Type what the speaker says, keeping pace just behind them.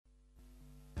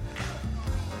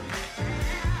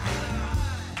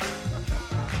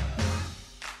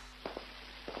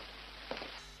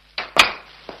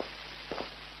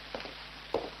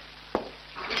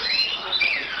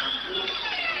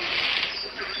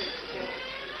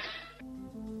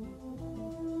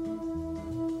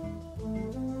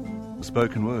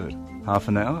Spoken Word, half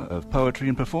an hour of poetry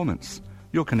and performance,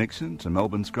 your connection to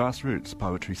Melbourne's grassroots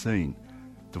poetry scene,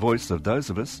 the voice of those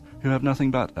of us who have nothing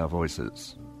but our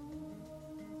voices.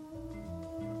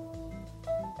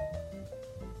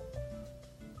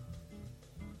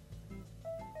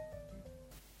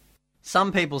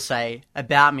 Some people say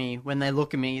about me when they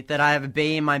look at me that I have a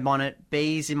bee in my bonnet,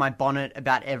 bees in my bonnet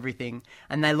about everything.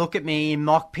 And they look at me in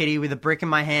mock pity with a brick in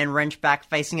my hand wrenched back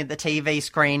facing at the TV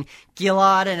screen.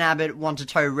 Gillard and Abbott want to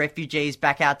tow refugees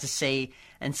back out to sea.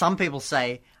 And some people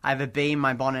say I have a bee in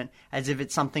my bonnet as if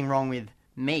it's something wrong with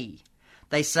me.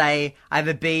 They say I have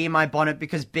a bee in my bonnet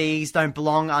because bees don't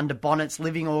belong under bonnets,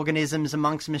 living organisms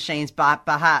amongst machines, but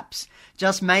perhaps,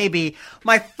 just maybe,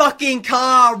 my fucking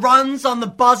car runs on the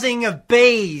buzzing of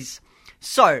bees.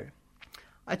 So,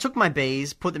 I took my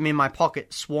bees, put them in my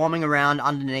pocket, swarming around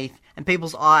underneath, and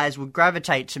people's eyes would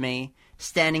gravitate to me,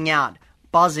 standing out,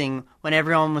 buzzing when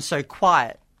everyone was so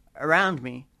quiet around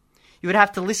me. You would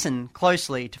have to listen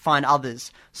closely to find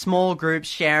others, small groups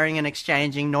sharing and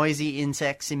exchanging noisy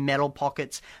insects in metal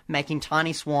pockets, making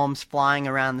tiny swarms flying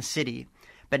around the city.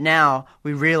 But now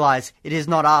we realise it is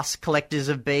not us, collectors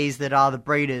of bees, that are the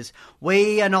breeders.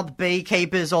 We are not the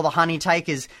beekeepers or the honey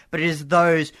takers, but it is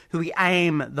those who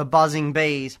aim the buzzing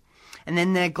bees. And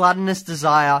then their gluttonous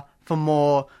desire for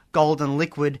more golden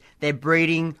liquid, they're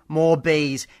breeding more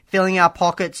bees, filling our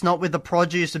pockets not with the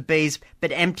produce of bees,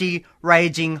 but empty,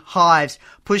 raging hives,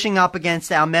 pushing up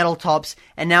against our metal tops.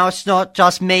 And now it's not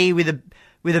just me with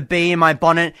a bee in my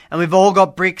bonnet, and we've all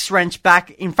got bricks wrenched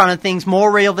back in front of things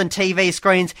more real than TV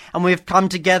screens, and we've come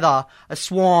together, a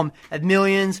swarm of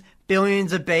millions,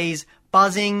 billions of bees,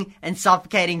 buzzing and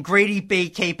suffocating greedy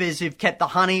beekeepers who've kept the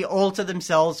honey all to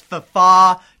themselves for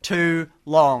far too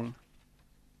long.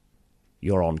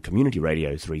 You're on Community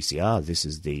Radio 3CR. This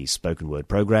is the Spoken Word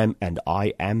program, and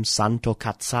I am Santo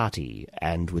Katsati.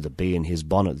 And with a bee in his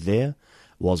bonnet there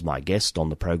was my guest on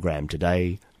the program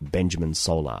today, Benjamin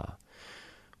Solar.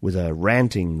 With a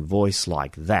ranting voice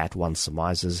like that, one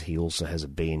surmises he also has a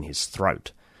bee in his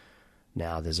throat.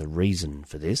 Now, there's a reason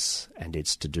for this, and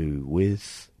it's to do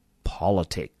with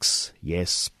politics.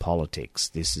 Yes, politics.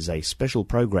 This is a special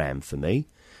program for me,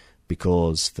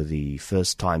 because for the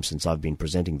first time since I've been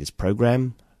presenting this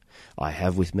program, I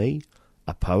have with me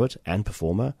a poet and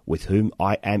performer with whom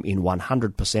I am in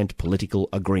 100% political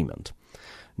agreement.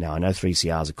 Now, I know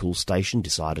 3CR is a cool station,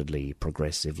 decidedly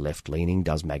progressive, left-leaning,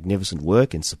 does magnificent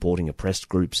work in supporting oppressed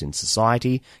groups in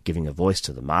society, giving a voice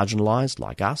to the marginalised,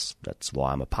 like us. That's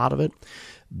why I'm a part of it.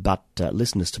 But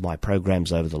listeners to my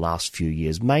programs over the last few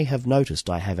years may have noticed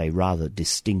I have a rather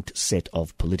distinct set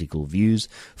of political views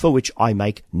for which I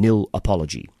make nil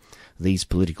apology. These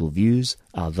political views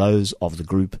are those of the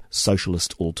group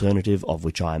Socialist Alternative, of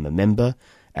which I am a member,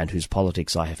 and whose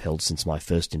politics I have held since my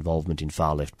first involvement in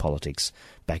far-left politics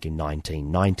back in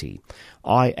 1990.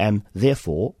 I am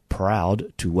therefore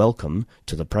proud to welcome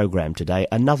to the program today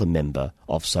another member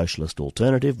of Socialist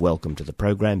Alternative. Welcome to the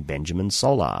program, Benjamin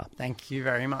Solar. Thank you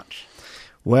very much.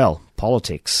 Well,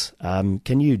 politics.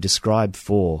 Can you describe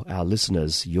for our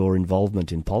listeners your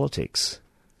involvement in politics?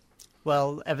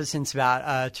 Well, ever since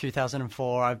about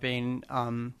 2004,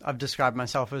 I've described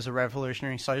myself as a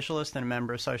revolutionary socialist and a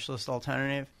member of Socialist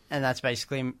Alternative, and that's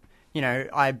basically,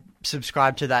 I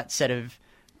subscribe to that set of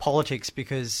politics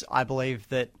because I believe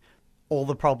that all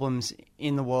the problems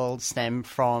in the world stem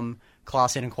from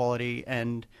class inequality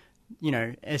and,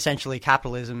 essentially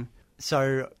capitalism.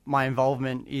 So my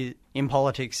involvement in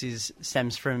politics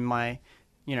stems from my,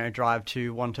 drive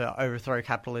to want to overthrow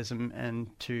capitalism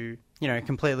and to,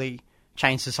 completely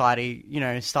change society,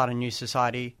 start a new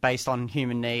society based on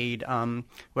human need,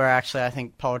 where actually I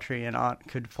think poetry and art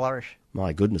could flourish.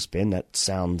 My goodness, Ben, that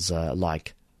sounds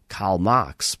like Karl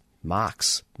Marx.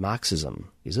 Marxism,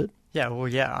 is it? Yeah, well,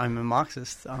 yeah, I'm a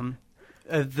Marxist.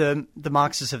 The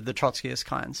Marxists of the Trotskyist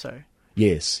kind, so...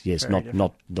 Yes,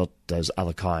 not those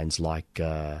other kinds like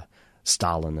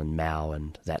Stalin and Mao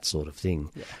and that sort of thing.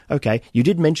 Yeah. Okay, you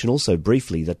did mention also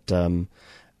briefly that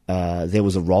there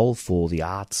was a role for the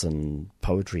arts and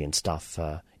poetry and stuff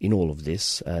in all of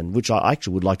this, and which I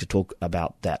actually would like to talk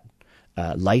about that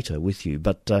later with you.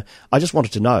 But I just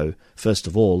wanted to know, first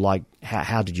of all, like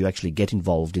how did you actually get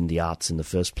involved in the arts in the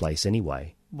first place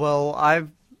anyway? Well, I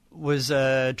was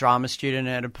a drama student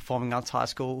at a performing arts high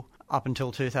school up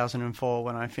until 2004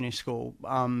 when I finished school.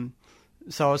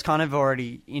 So I was kind of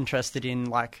already interested in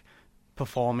like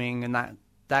performing and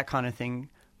that kind of thing.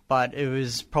 But it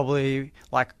was probably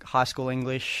like high school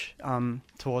English.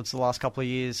 Towards the last couple of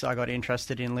years, I got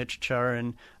interested in literature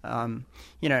and,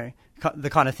 the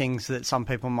kind of things that some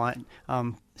people might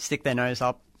stick their nose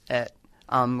up at,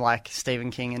 like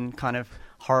Stephen King and kind of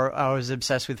horror. I was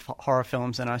obsessed with horror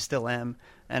films, and I still am.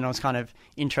 And I was kind of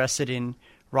interested in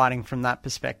writing from that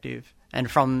perspective. And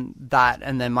from that,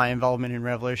 and then my involvement in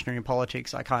revolutionary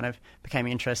politics, I kind of became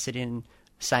interested in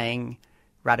saying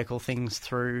radical things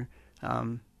through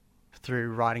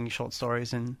writing short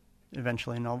stories and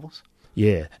eventually novels.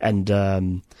 Yeah, and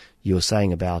you were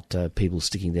saying about people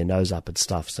sticking their nose up at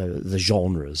stuff, so the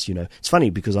genres, It's funny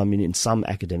because, I mean, in some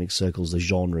academic circles, the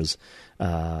genres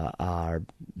are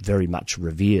very much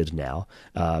revered now,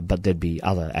 but there'd be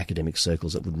other academic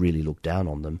circles that would really look down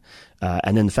on them.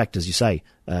 And then the fact, as you say,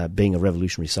 being a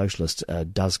revolutionary socialist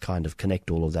does kind of connect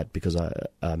all of that, because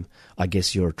I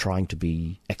guess you're trying to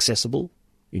be accessible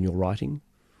in your writing.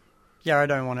 Yeah,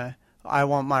 I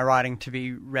want my writing to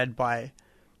be read by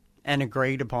and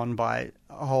agreed upon by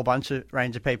a whole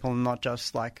range of people, and not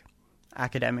just like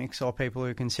academics or people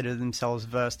who consider themselves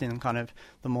versed in kind of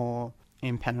the more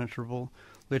impenetrable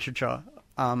literature.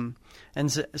 And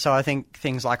so I think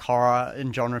things like horror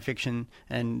and genre fiction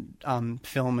and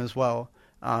film as well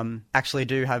actually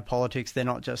do have politics. They're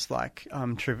not just like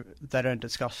they don't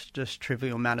discuss just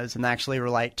trivial matters, and they actually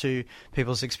relate to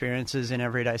people's experiences in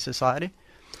everyday society.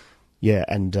 Yeah,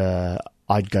 and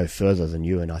I'd go further than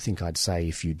you, and I think I'd say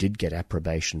if you did get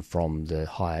approbation from the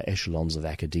higher echelons of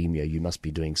academia, you must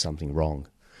be doing something wrong.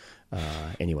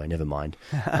 Anyway, never mind.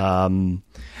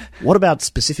 What about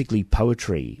specifically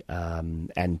poetry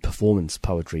and performance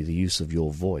poetry, the use of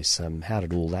your voice? How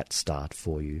did all that start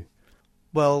for you?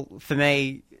 Well, for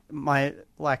me, I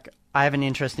have an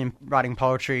interest in writing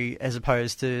poetry as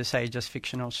opposed to, say, just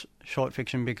fiction or short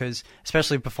fiction, because,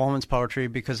 especially performance poetry,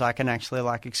 because I can actually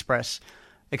express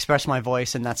my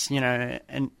voice, and that's,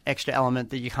 an extra element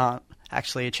that you can't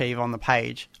actually achieve on the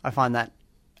page. I find that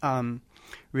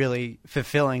really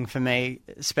fulfilling for me,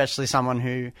 especially someone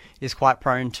who is quite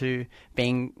prone to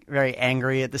being very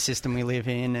angry at the system we live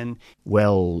in. And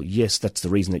well, yes, that's the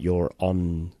reason that you're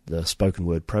on the spoken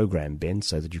word program, Ben,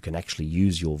 so that you can actually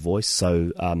use your voice.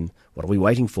 So what are we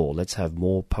waiting for? Let's have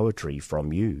more poetry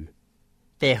from you.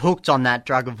 They're hooked on that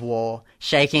drug of war,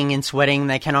 shaking and sweating,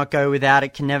 they cannot go without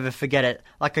it, can never forget it.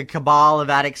 Like a cabal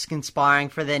of addicts conspiring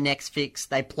for their next fix,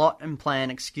 they plot and plan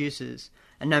excuses.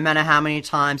 And no matter how many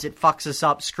times it fucks us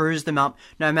up, screws them up,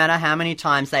 no matter how many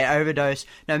times they overdose,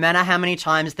 no matter how many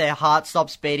times their heart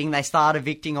stops beating, they start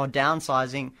evicting or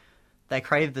downsizing, they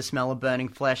crave the smell of burning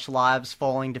flesh, lives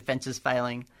falling, defences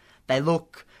failing. They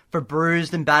look for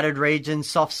bruised and battered regions,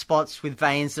 soft spots with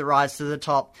veins that rise to the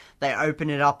top. They open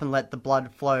it up and let the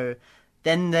blood flow.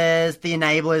 Then there's the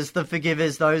enablers, the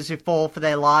forgivers, those who fall for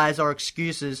their lies or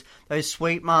excuses, those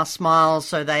sweet masked smiles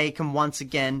so they can once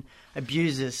again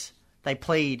abuse us. They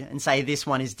plead and say this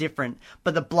one is different,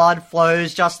 but the blood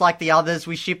flows just like the others.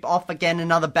 We ship off again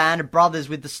another band of brothers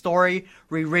with the story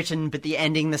rewritten but the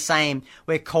ending the same.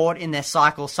 We're caught in their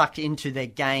cycle, sucked into their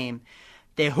game.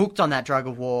 They're hooked on that drug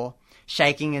of war,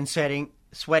 shaking and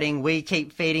sweating. We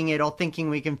keep feeding it or thinking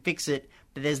we can fix it,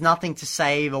 but there's nothing to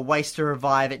save or waste to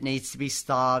revive. It needs to be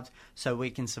starved so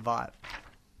we can survive.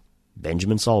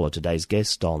 Benjamin Solar, today's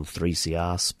guest on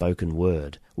 3CR Spoken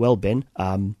Word. Well, Ben,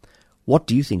 what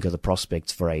do you think are the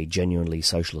prospects for a genuinely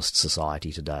socialist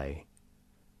society today?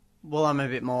 Well, I'm a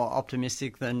bit more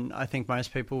optimistic than I think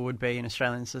most people would be in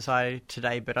Australian society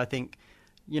today, but I think,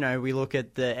 we look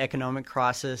at the economic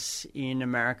crisis in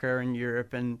America and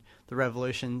Europe and the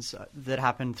revolutions that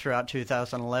happened throughout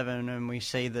 2011, and we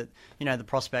see that, the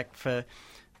prospect for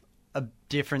a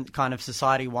different kind of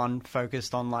society, one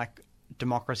focused on,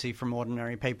 democracy from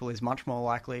ordinary people, is much more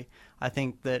likely. I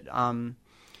think that,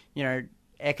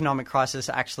 economic crisis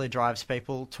actually drives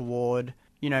people toward,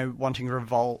 wanting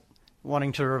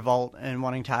to revolt and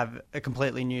wanting to have a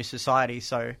completely new society.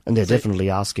 And they're definitely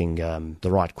asking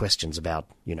the right questions about,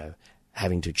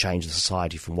 having to change the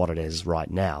society from what it is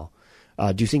right now.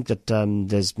 Do you think that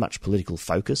there's much political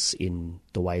focus in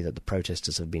the way that the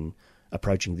protesters have been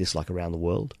approaching this, around the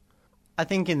world? I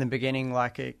think in the beginning,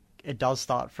 it does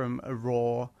start from a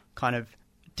raw kind of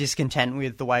discontent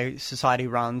with the way society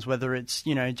runs, whether it's,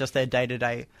 just their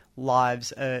day-to-day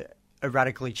lives are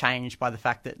radically changed by the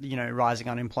fact that, rising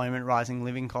unemployment, rising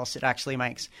living costs, it actually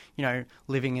makes,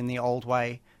 living in the old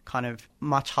way kind of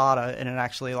much harder, and it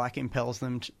actually impels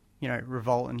them to,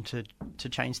 revolt and to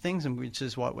change things, and which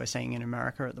is what we're seeing in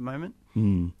America at the moment.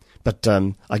 But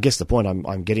I guess the point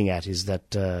I'm getting at is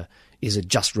that is it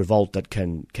just revolt that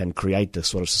can create the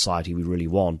sort of society we really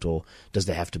want, or does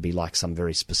there have to be some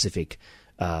very specific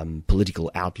political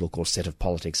outlook or set of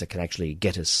politics that can actually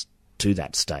get us to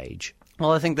that stage?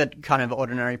 Well, I think that kind of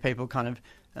ordinary people kind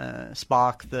of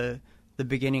spark the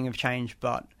beginning of change,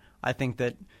 but I think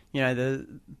that the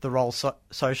role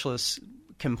socialists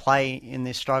can play in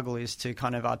this struggle is to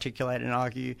kind of articulate and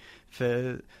argue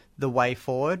for the way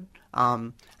forward,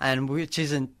 and which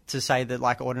isn't to say that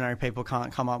like ordinary people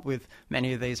can't come up with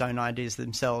many of these own ideas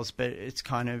themselves, but it's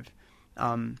kind of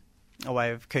a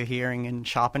way of cohering and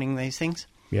sharpening these things.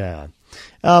 Yeah.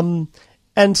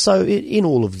 And so in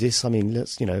all of this, I mean,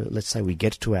 let's say we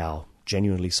get to our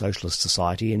genuinely socialist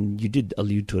society, and you did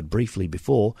allude to it briefly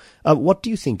before. What do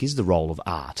you think is the role of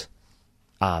art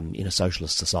in a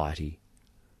socialist society?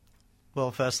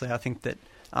 Well, firstly, I think that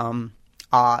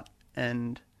art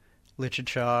and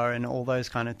literature and all those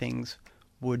kind of things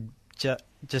would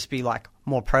just be like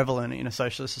more prevalent in a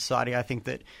socialist society. I think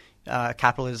that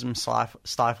capitalism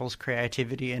stifles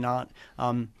creativity in art.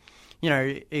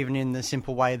 Even in the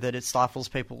simple way that it stifles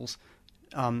people's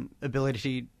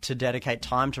ability to dedicate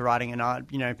time to writing and art.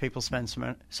 People spend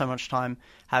so much time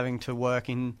having to work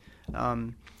in,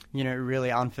 really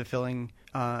unfulfilling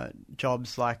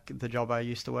jobs like the job I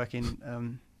used to work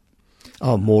in.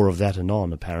 More of that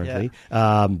anon, apparently.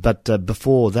 Yeah. But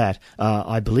before that,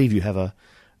 I believe you have a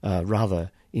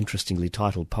rather interestingly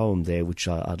titled poem there, which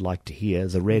I'd like to hear,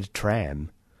 The Red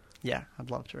Tram. Yeah, I'd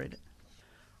love to read it.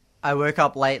 I woke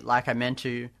up late like I meant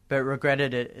to, but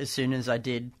regretted it as soon as I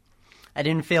did. I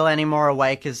didn't feel any more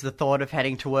awake as the thought of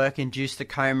heading to work induced a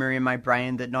coma in my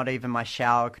brain that not even my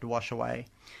shower could wash away.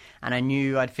 And I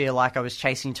knew I'd feel like I was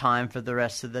chasing time for the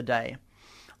rest of the day.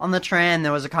 On the tram,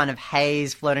 there was a kind of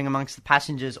haze floating amongst the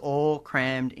passengers, all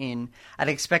crammed in. I'd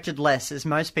expected less, as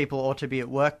most people ought to be at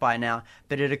work by now,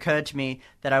 but it occurred to me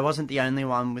that I wasn't the only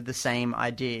one with the same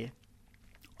idea.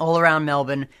 All around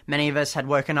Melbourne, many of us had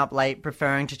woken up late,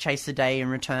 preferring to chase the day in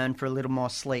return for a little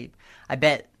more sleep. I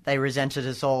bet they resented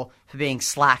us all for being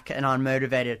slack and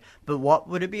unmotivated, but what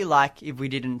would it be like if we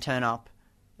didn't turn up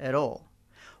at all?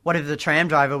 What if the tram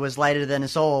driver was later than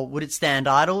us all? Would it stand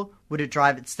idle? Would it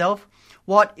drive itself?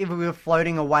 What if we were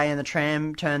floating away and the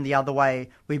tram turned the other way?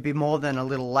 We'd be more than a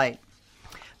little late.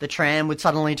 The tram would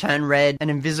suddenly turn red, an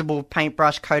invisible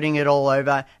paintbrush coating it all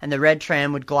over, and the red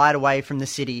tram would glide away from the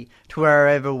city to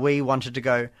wherever we wanted to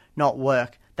go, not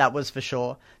work. That was for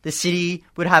sure. The city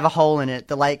would have a hole in it,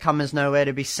 the latecomers nowhere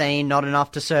to be seen, not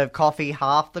enough to serve coffee,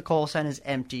 half the call centres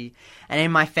empty. And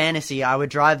in my fantasy, I would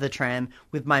drive the tram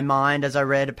with my mind as I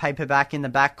read a paperback in the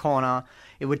back corner.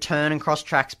 It would turn and cross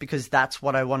tracks because that's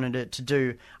what I wanted it to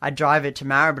do. I'd drive it to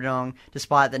Maribyrnong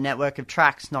despite the network of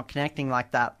tracks not connecting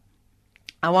like that.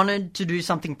 I wanted to do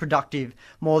something productive,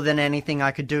 more than anything I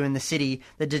could do in the city.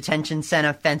 The detention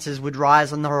centre fences would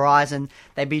rise on the horizon.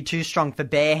 They'd be too strong for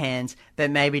bare hands, but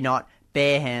maybe not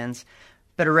bare hands.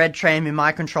 But a red tram in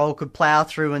my control could plough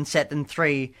through and set them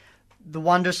free. The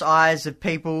wondrous eyes of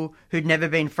people who'd never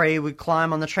been free would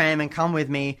climb on the tram and come with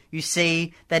me. You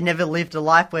see, they'd never lived a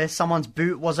life where someone's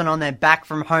boot wasn't on their back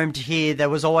from home to here. There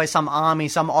was always some army,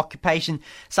 some occupation,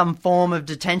 some form of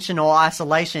detention or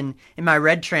isolation. In my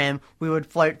red tram, we would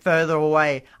float further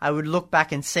away. I would look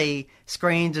back and see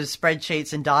screens of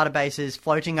spreadsheets and databases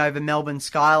floating over Melbourne's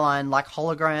skyline like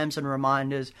holograms and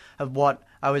reminders of what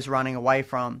I was running away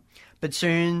from. But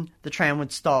soon the tram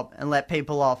would stop and let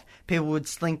people off. People would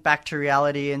slink back to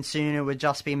reality, and soon it would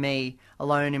just be me,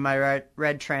 alone in my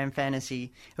red tram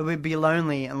fantasy. It would be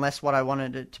lonely unless what I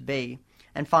wanted it to be.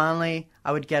 And finally,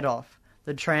 I would get off.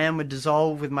 The tram would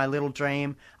dissolve with my little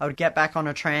dream. I would get back on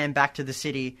a tram back to the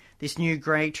city. This new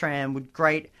grey tram would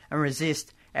grate and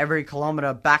resist every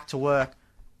kilometre back to work.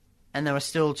 And there were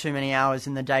still too many hours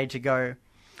in the day to go.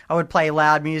 I would play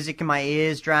loud music in my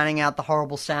ears, drowning out the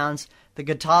horrible sounds. The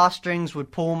guitar strings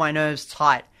would pull my nerves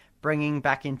tight, bringing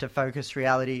back into focus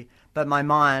reality, but my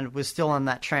mind was still on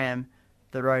that tram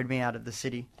that rode me out of the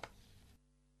city.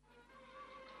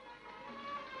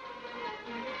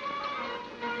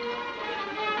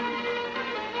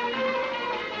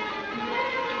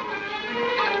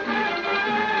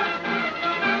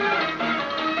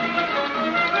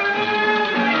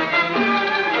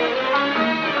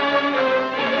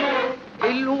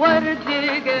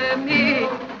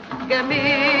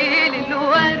 جميل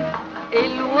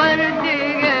الورد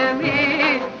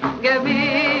جميل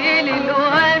جميل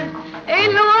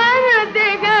الورد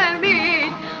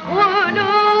جميل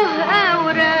وله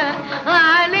أوراق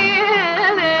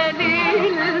عليها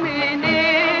دليل من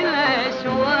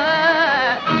الأشواق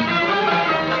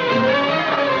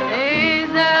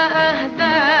إذا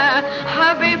أهدى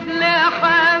حبيب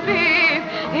لحبيب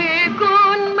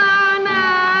يكون معنا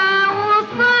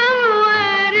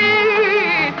وصوري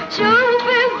شوف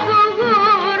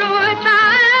الزهور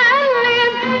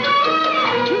وتعلم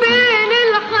بين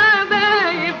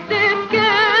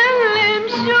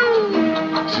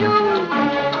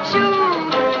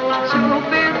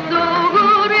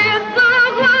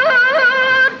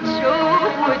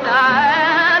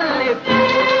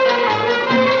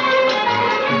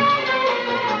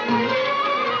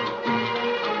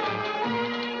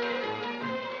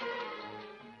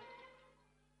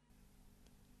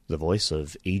the voice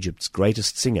of Egypt's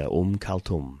greatest singer,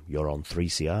 Kulthum. You're on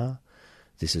 3CR.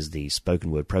 This is the spoken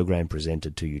word program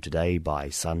presented to you today by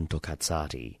Santo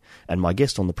Katsati. And my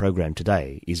guest on the program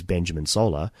today is Benjamin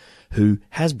Sola, who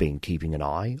has been keeping an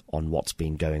eye on what's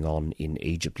been going on in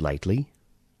Egypt lately.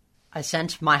 I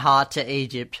sent my heart to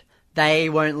Egypt. They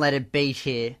won't let it beat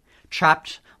here.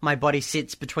 Trapped, my body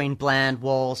sits between bland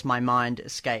walls, my mind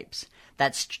escapes.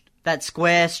 That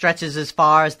square stretches as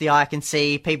far as the eye can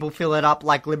see. People fill it up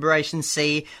like Liberation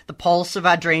Sea. The pulse of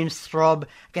our dreams throb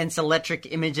against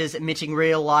electric images emitting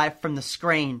real life from the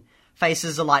screen.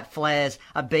 Faces are like flares,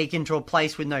 a beacon to a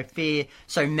place with no fear.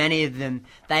 So many of them,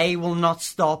 they will not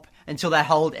stop until they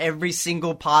hold every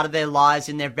single part of their lives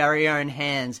in their very own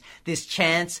hands. This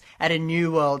chance at a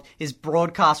new world is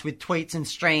broadcast with tweets and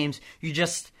streams. You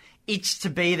just itch to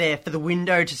be there for the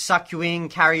window to suck you in,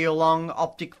 carry you along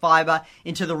optic fibre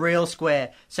into the real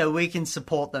square so we can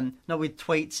support them, not with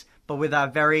tweets, but with our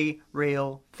very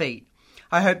real feet.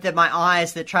 I hope that my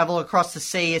eyes that travel across the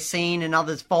sea are seen and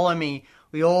others follow me.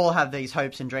 We all have these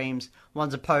hopes and dreams.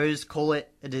 One's opposed, call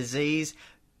it a disease.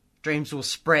 Dreams will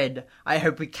spread. I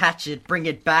hope we catch it, bring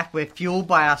it back. We're fueled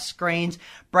by our screens,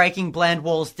 breaking bland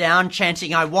walls down,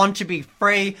 chanting, I want to be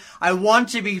free, I want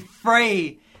to be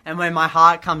free. And when my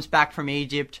heart comes back from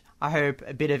Egypt, I hope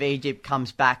a bit of Egypt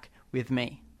comes back with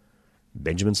me.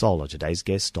 Benjamin Sola, today's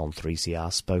guest on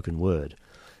 3CR Spoken Word.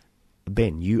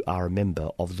 Ben, you are a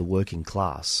member of the working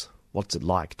class. What's it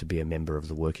like to be a member of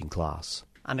the working class?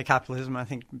 Under capitalism, I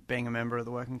think being a member of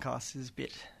the working class is a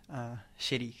bit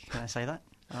shitty. Can I say that?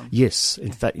 Yes.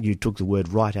 In fact, you took the word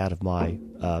right out of my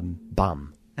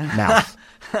mouth.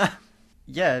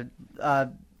 Yeah.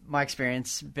 My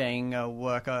experience being a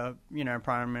worker,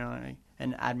 primarily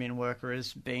an admin worker,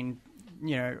 has been,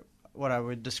 what I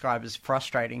would describe as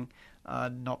frustrating,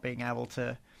 not being able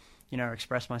to,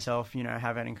 express myself,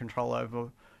 have any control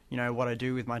over, what I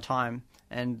do with my time.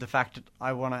 And the fact that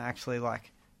I want to actually,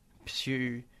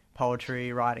 pursue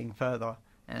poetry writing further,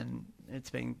 and it's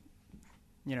been,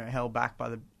 held back by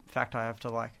the fact I have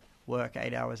to, work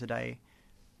 8 hours a day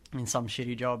in some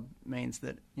shitty job means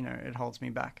that, it holds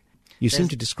me back. You seem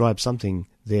to describe something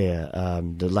there,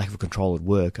 the lack of control at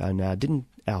work. And didn't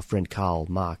our friend Karl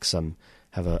Marx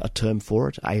have a term for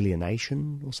it,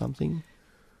 alienation or something?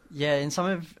 Yeah, in some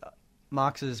of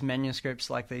Marx's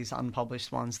manuscripts, like these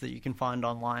unpublished ones that you can find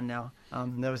online now,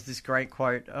 there was this great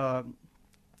quote.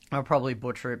 I'll probably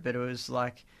butcher it, but it was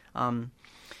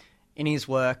in his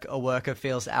work, a worker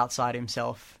feels outside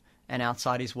himself, and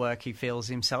outside his work, he feels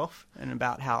himself, and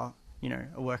about how,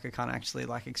 a worker can't actually,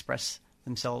 express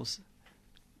themselves.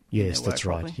 Yes, that's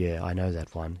right. Properly. Yeah, I know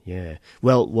that one. Yeah.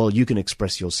 Well, you can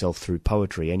express yourself through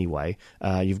poetry anyway.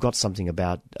 You've got something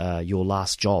about your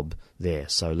last job there,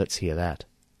 so let's hear that.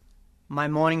 My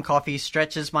morning coffee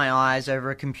stretches my eyes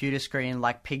over a computer screen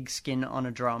like pigskin on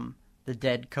a drum, the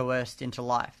dead coerced into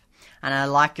life. And I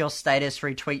like your status,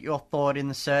 retweet your thought in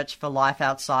the search for life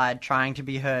outside, trying to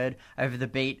be heard over the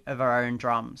beat of our own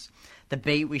drums. The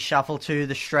beat we shuffle to,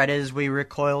 the shredders we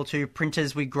recoil to,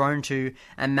 printers we groan to,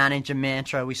 and manage a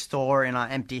mantra we store in our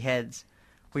empty heads.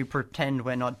 We pretend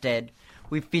we're not dead.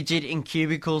 We fidget in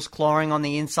cubicles, clawing on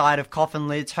the inside of coffin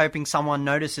lids, hoping someone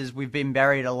notices we've been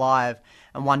buried alive,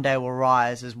 and one day we'll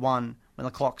rise as one when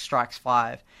the clock strikes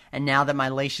 5. And now that my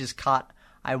leash is cut,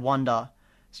 I wonder,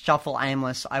 shuffle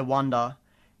aimless, I wonder,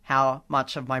 how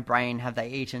much of my brain have they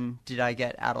eaten did I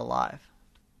get out alive?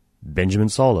 Benjamin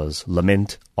Sola's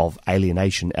lament of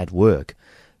alienation at work.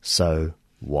 So,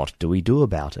 what do we do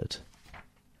about it?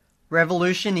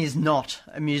 Revolution is not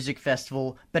a music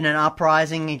festival, but an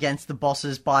uprising against the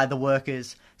bosses by the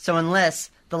workers. So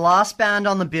unless the last band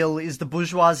on the bill is the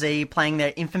bourgeoisie playing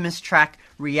their infamous track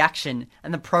Reaction,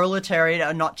 and the proletariat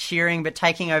are not cheering but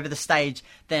taking over the stage,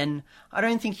 then I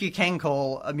don't think you can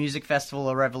call a music festival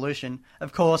a revolution.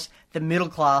 Of course, the middle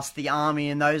class, the army,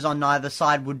 and those on neither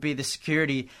side would be the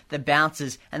security, the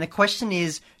bouncers, and the question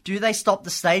is, do they stop the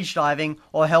stage diving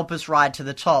or help us ride to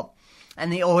the top?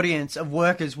 And the audience of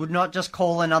workers would not just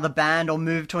call another band or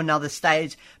move to another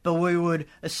stage, but we would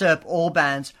usurp all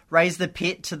bands, raise the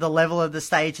pit to the level of the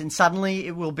stage, and suddenly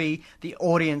it will be the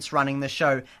audience running the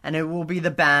show, and it will be the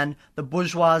band, the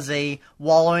bourgeoisie,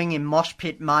 wallowing in mosh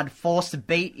pit mud, forced to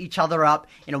beat each other up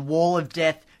in a wall of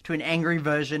death to an angry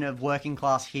version of working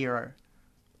class hero.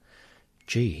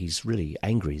 Gee, he's really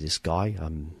angry, this guy.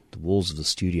 The walls of the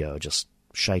studio are just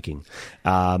shaking.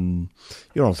 You're on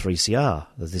 3CR.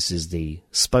 This is the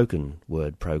spoken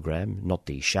word program, not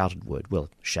the shouted word. Well,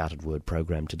 shouted word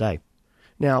program today.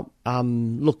 Now,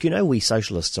 look, we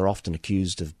socialists are often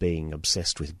accused of being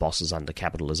obsessed with bosses under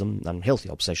capitalism, unhealthy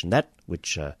obsession that,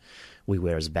 which we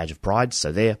wear as a badge of pride,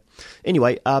 so there.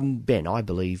 Anyway, Ben, I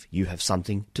believe you have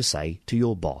something to say to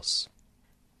your boss.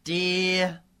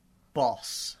 Dear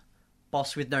boss,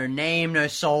 boss with no name, no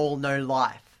soul, no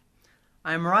life,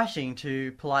 I am writing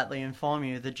to politely inform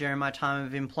you that during my time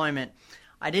of employment,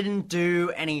 I didn't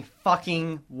do any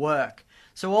fucking work.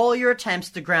 So all your attempts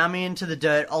to ground me into the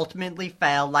dirt ultimately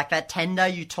failed, like that tender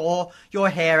you tore your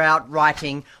hair out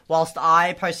writing whilst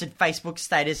I posted Facebook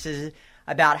statuses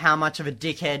about how much of a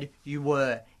dickhead you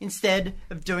were, instead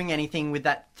of doing anything with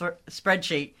that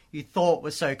spreadsheet you thought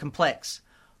was so complex.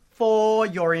 For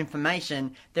your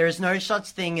information, there is no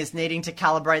such thing as needing to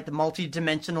calibrate the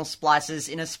multi-dimensional splices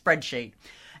in a spreadsheet.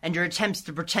 And your attempts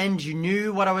to pretend you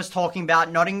knew what I was talking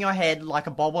about, nodding your head like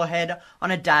a bobblehead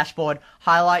on a dashboard,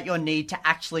 highlight your need to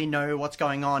actually know what's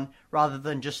going on rather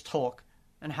than just talk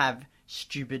and have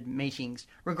stupid meetings.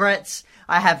 Regrets?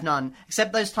 I have none,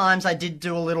 except those times I did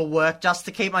do a little work just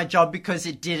to keep my job because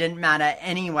it didn't matter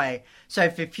anyway.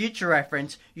 So for future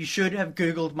reference, you should have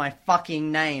Googled my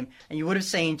fucking name, and you would have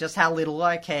seen just how little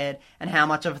I cared and how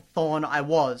much of a thorn I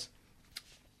was.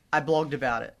 I blogged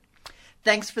about it.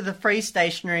 Thanks for the free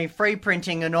stationery, free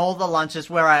printing, and all the lunches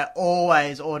where I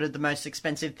always ordered the most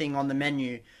expensive thing on the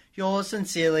menu. Yours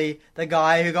sincerely, the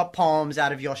guy who got poems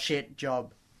out of your shit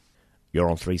job. You're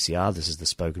on 3CR, this is the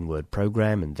Spoken Word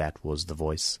program, and that was the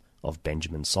voice of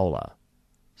Benjamin Solar.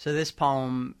 So this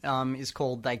poem is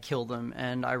called They Kill Them,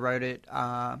 and I wrote it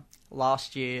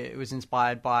last year. It was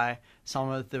inspired by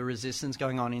some of the resistance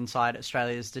going on inside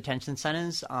Australia's detention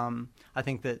centres. I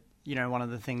think that, one of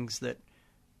the things that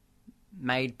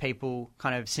made people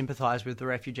kind of sympathise with the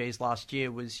refugees last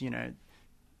year was,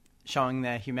 showing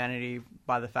their humanity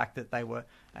by the fact that they were,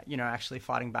 actually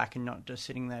fighting back and not just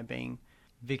sitting there being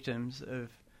victims of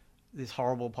this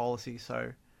horrible policy.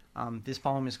 So this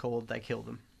poem is called They Kill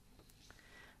Them.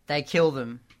 They kill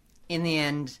them. In the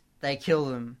end, they kill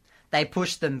them. They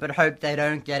push them but hope they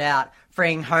don't get out,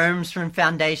 freeing homes from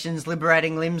foundations,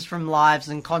 liberating limbs from lives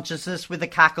and consciousness with a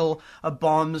cackle of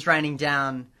bombs raining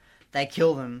down. They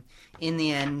kill them. In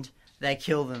the end, they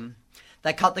kill them.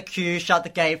 They cut the queue, shut the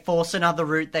gate, force another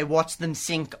route, they watch them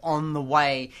sink on the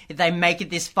way. If they make it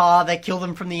this far, they kill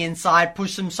them from the inside,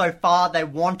 push them so far they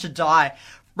want to die.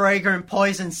 Fragrant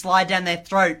poison slide down their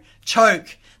throat,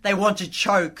 choke. They want to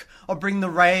choke, or bring the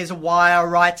razor wire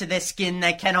right to their skin.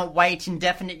 They cannot wait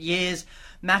indefinite years.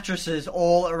 Mattresses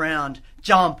all around.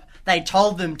 Jump. They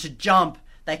told them to jump.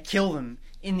 They kill them.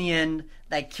 In the end,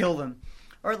 they kill them.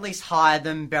 Or at least hide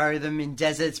them, bury them in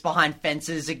deserts, behind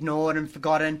fences, ignored and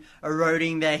forgotten,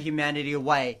 eroding their humanity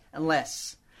away.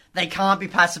 Unless they can't be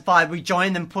pacified, we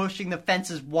join them, pushing the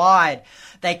fences wide.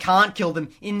 They can't kill them.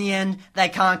 In the end, they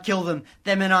can't kill them.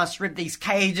 Them and us rip these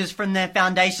cages from their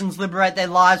foundations, liberate their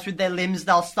lives with their limbs.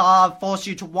 They'll starve, force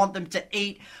you to want them to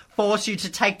eat, force you to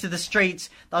take to the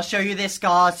streets. They'll show you their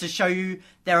scars to show you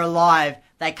they're alive.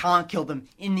 They can't kill them.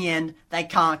 In the end, they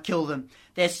can't kill them.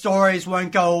 Their stories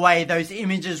won't go away. Those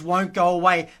images won't go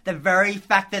away. The very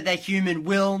fact that they're human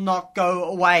will not go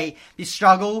away. This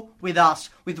struggle with us,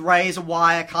 with razor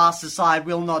wire cast aside,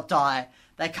 will not die.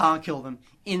 They can't kill them.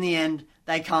 In the end,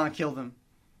 they can't kill them.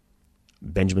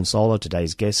 Benjamin Solar,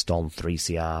 today's guest on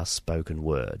 3CR Spoken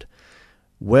Word.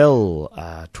 Well,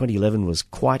 2011 was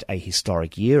quite a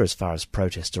historic year as far as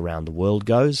protest around the world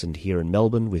goes, and here in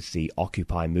Melbourne with the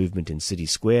Occupy movement in City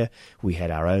Square, we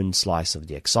had our own slice of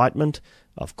the excitement.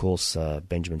 Of course,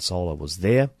 Benjamin Solar was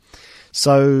there.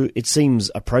 So it seems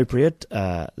appropriate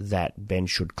that Ben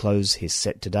should close his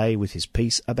set today with his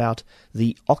piece about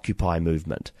the Occupy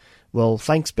movement. Well,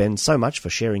 thanks, Ben, so much for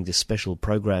sharing this special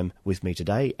program with me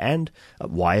today, and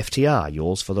YFTR,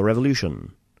 yours for the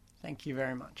revolution. Thank you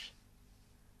very much.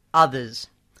 Others.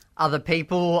 Other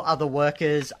people, other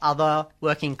workers, other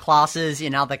working classes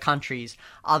in other countries.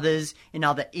 Others in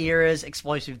other eras,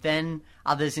 explosive then.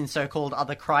 Others in so-called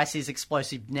other crises,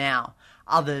 explosive now.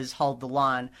 Others hold the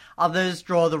line. Others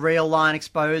draw the real line,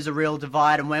 expose a real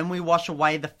divide. And when we wash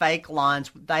away the fake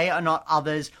lines, they are not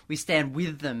others. We stand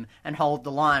with them and hold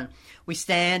the line. We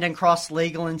stand and cross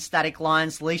legal and static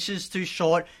lines, leashes too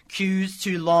short, queues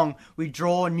too long. We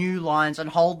draw new lines and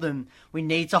hold them. We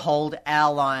need to hold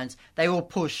our lines. They will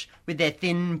push with their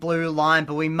thin blue line,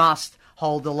 but we must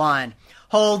hold the line.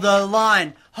 Hold the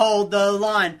line, hold the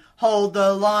line, hold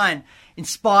the line.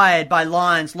 Inspired by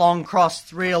lines long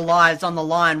crossed, real lives on the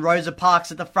line. Rosa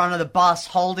Parks at the front of the bus,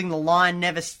 holding the line,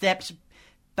 never steps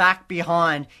back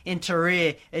behind, into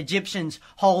rear. Egyptians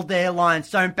hold their lines,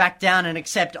 don't back down and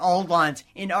accept old lines.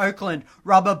 In Oakland,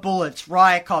 rubber bullets,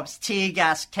 riot cops, tear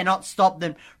gas cannot stop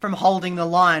them from holding the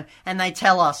line. And they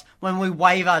tell us when we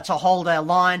waver to hold our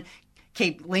line,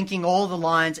 keep linking all the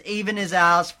lines, even as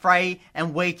ours fray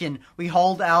and weaken. We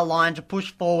hold our line to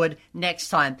push forward next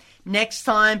time. Next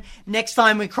time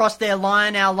we cross their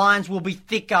line, our lines will be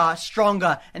thicker,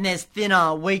 stronger, and theirs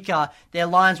thinner, weaker. Their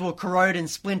lines will corrode and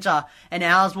splinter, and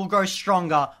ours will grow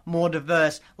stronger, more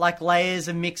diverse, like layers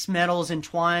of mixed metals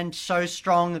entwined so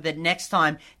strong that next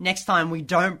time we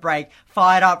don't break.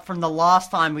 Fired up from the last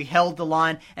time we held the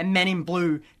line, and men in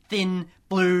blue, thin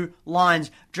blue lines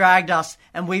dragged us,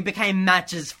 and we became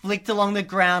matches flicked along the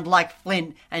ground like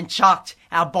flint and chucked,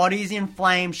 our bodies in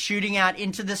flames, shooting out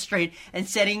into the street and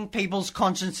setting people's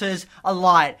consciences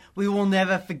alight. We will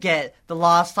never forget the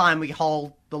last time we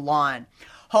hold the line.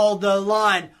 Hold the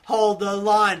line, hold the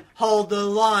line, hold the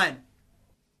line.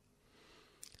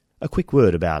 A quick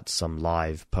word about some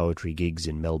live poetry gigs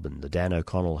in Melbourne. The Dan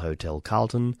O'Connell Hotel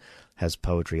Carlton has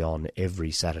poetry on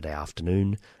every Saturday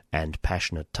afternoon, and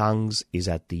Passionate Tongues is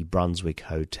at the Brunswick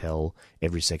Hotel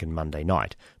every second Monday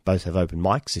night. Both have open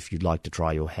mics if you'd like to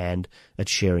try your hand at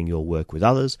sharing your work with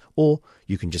others, or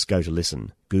you can just go to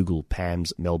listen. Google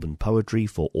Pam's Melbourne Poetry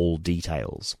for all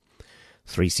details.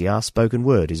 3CR Spoken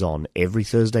Word is on every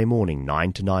Thursday morning,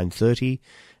 9 to 9:30,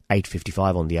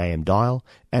 8:55 on the AM dial,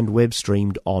 and web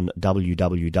streamed on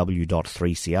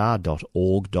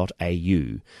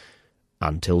www.3cr.org.au.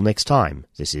 Until next time,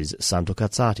 this is Santo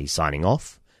Cazzati signing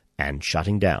off and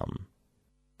shutting down.